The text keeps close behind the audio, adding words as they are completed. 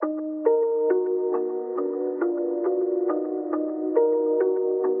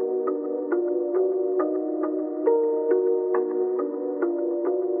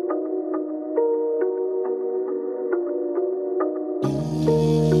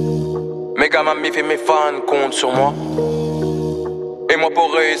Mes gamins, mes filles, mes fans comptent sur moi. Et moi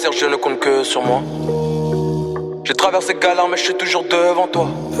pour réussir, je ne compte que sur moi. J'ai traversé galère, mais je suis toujours devant toi.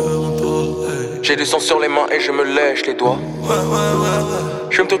 J'ai du sang sur les mains et je me lèche les doigts.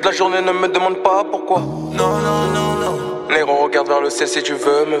 Je fume toute la journée, ne me demande pas pourquoi. Négro, regarde vers le ciel si tu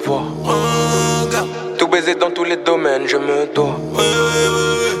veux me voir. Tout baiser dans tous les domaines, je me dois.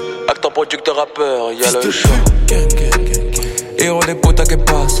 Acteur, producteur, rappeur, y'a le choix. Héros des potas qui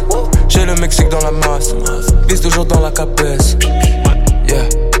passent. J'ai le Mexique dans la masse. Vise toujours dans la capesse. Yeah.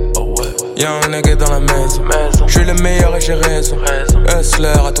 Y'a un nègre dans la maison. Je suis le meilleur et j'ai raison.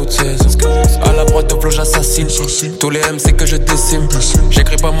 Hustler à toute saison. À la boîte de flow j'assassine. Tous les MC que je décime.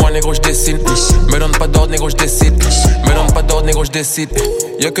 J'écris pas moi négro je dessine. Me donne pas d'ordre négro je décide. Me donne pas d'ordre négro je décide.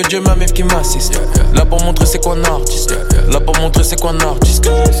 Y'a que Dieu ma meuf qui m'assiste. Là pour montrer c'est quoi un artiste. Là pour montrer c'est quoi un artiste.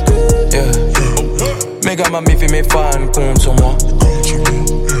 Yeah. Mes gars, ma mif et mes fans comptent sur moi.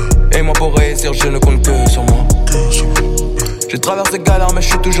 Et moi pour réussir je ne compte que sur moi. J'ai traversé galère mais je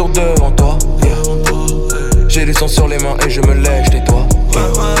suis toujours devant toi. Yeah. J'ai du sang sur les mains et je me lèche les doigts.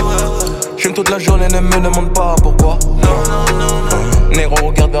 Je fume toute la journée, ne me demande pas pourquoi. Négro,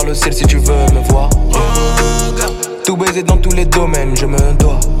 regarde vers le ciel si tu veux me voir. Tout baiser dans tous les domaines, je me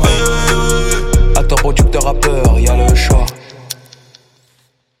dois. Acteur, producteur, rappeur, y'a le choix.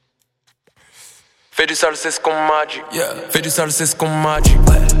 Fais du sale, c'est ce qu'on m'a dit. Fais du sale, c'est ce qu'on m'a dit.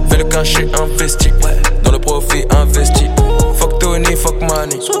 Fais le cachet investi. Dans le profit investi. Fuck Tony, fuck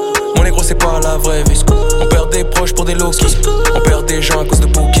money. Mon négro, c'est pas la vraie vie. On perd des proches pour des low-keys. On perd des gens à cause de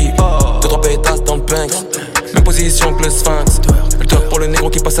Pookie. 2-3 pétasses dans le Banks. Même position que le Sphinx. Elle twerk pour le négro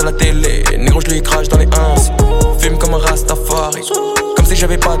qui passe à la télé. Négro, je lui crache dans les ins. Fume comme un Rastafari. Comme si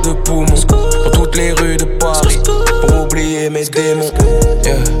j'avais pas de poumons. Dans toutes les rues de Paris. Pour oublier mes démons.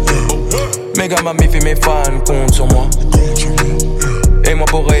 Yeah. Mes gars, ma mif et mes fans comptent sur moi. Et moi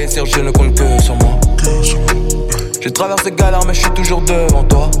pour réussir je ne compte que sur moi. J'ai traversé galère mais je suis toujours devant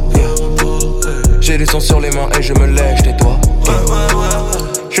toi. Yeah. J'ai du sang sur les mains et je me lèche les doigts.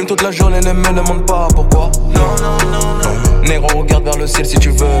 Je fume toute la journée, ne me demande pas pourquoi. Négro, regarde vers le ciel si tu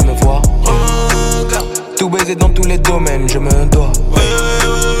veux me voir. Tout baiser dans tous les domaines, je me dois.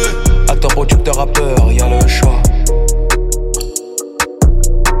 Acteur, producteur, rappeur, y'a le choix.